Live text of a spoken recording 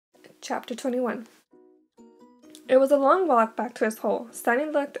Chapter 21. It was a long walk back to his hole. Stanley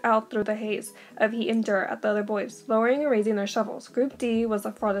looked out through the haze of heat and dirt at the other boys, lowering and raising their shovels. Group D was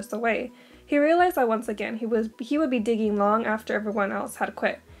the farthest away. He realized that once again he would be digging long after everyone else had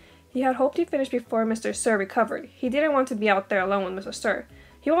quit. He had hoped he'd finish before Mr. Sir recovered. He didn't want to be out there alone with Mr. Sir.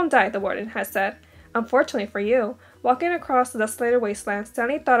 "He won't die," the warden had said. Unfortunately for you. Walking across the desolated wasteland,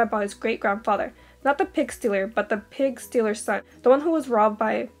 Stanley thought about his great-grandfather. Not the pig stealer, but the pig stealer's son, the one who was robbed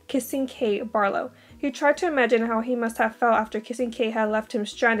by Kissing Kate Barlow. He tried to imagine how he must have felt after Kissing Kate had left him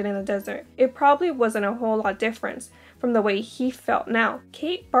stranded in the desert. It probably wasn't a whole lot different from the way he felt now.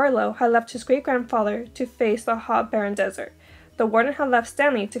 Kate Barlow had left his great-grandfather to face the hot, barren desert. The warden had left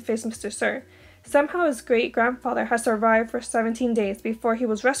Stanley to face Mr. Sir. Somehow his great-grandfather had survived for 17 days before he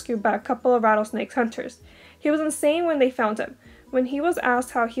was rescued by a couple of rattlesnake hunters. He was insane when they found him. When he was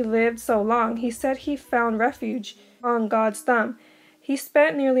asked how he lived so long, he said he found refuge on God's thumb. He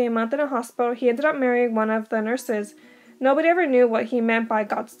spent nearly a month in a hospital. He ended up marrying one of the nurses. Nobody ever knew what he meant by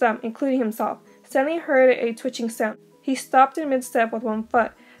God's thumb, including himself. Stanley heard a twitching sound. He stopped in mid-step with one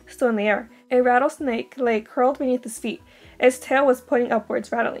foot still in the air. A rattlesnake lay curled beneath his feet. Its tail was pointing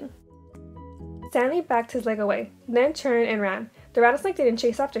upwards, rattling. Stanley backed his leg away, then turned and ran. The rattlesnake didn't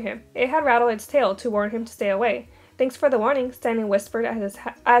chase after him. It had rattled its tail to warn him to stay away. "Thanks for the warning," Stanley whispered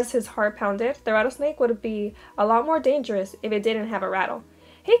as his heart pounded. The rattlesnake would be a lot more dangerous if it didn't have a rattle.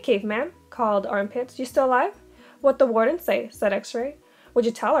 "Hey, caveman," called Armpits. "You still alive?" "What'd the warden say?" said X-Ray. "What'd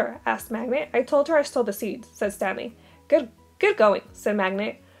you tell her?" asked Magnet. "I told her I stole the seeds," said Stanley. Good going," said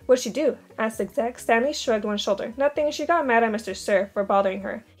Magnet. "What'd she do?" asked Zigzag. Stanley shrugged one shoulder. "Nothing. She got mad at Mr. Sir for bothering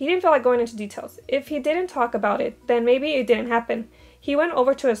her." He didn't feel like going into details. If he didn't talk about it, then maybe it didn't happen. He went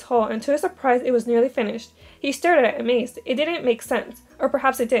over to his hole, and to his surprise, it was nearly finished. He stared at it, amazed. It didn't make sense. Or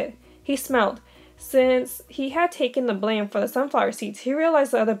perhaps it did. He smelled. Since he had taken the blame for the sunflower seeds, he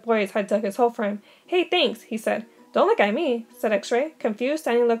realized the other boys had dug his hole for him. "Hey, thanks," he said. "Don't look at me," said X-Ray. Confused,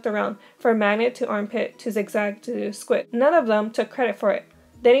 Stanley looked around, from Magnet to Armpit to Zigzag to Squid. None of them took credit for it.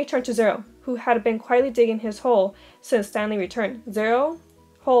 Then he turned to Zero, who had been quietly digging his hole since Stanley returned. Zero's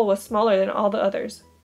hole was smaller than all the others.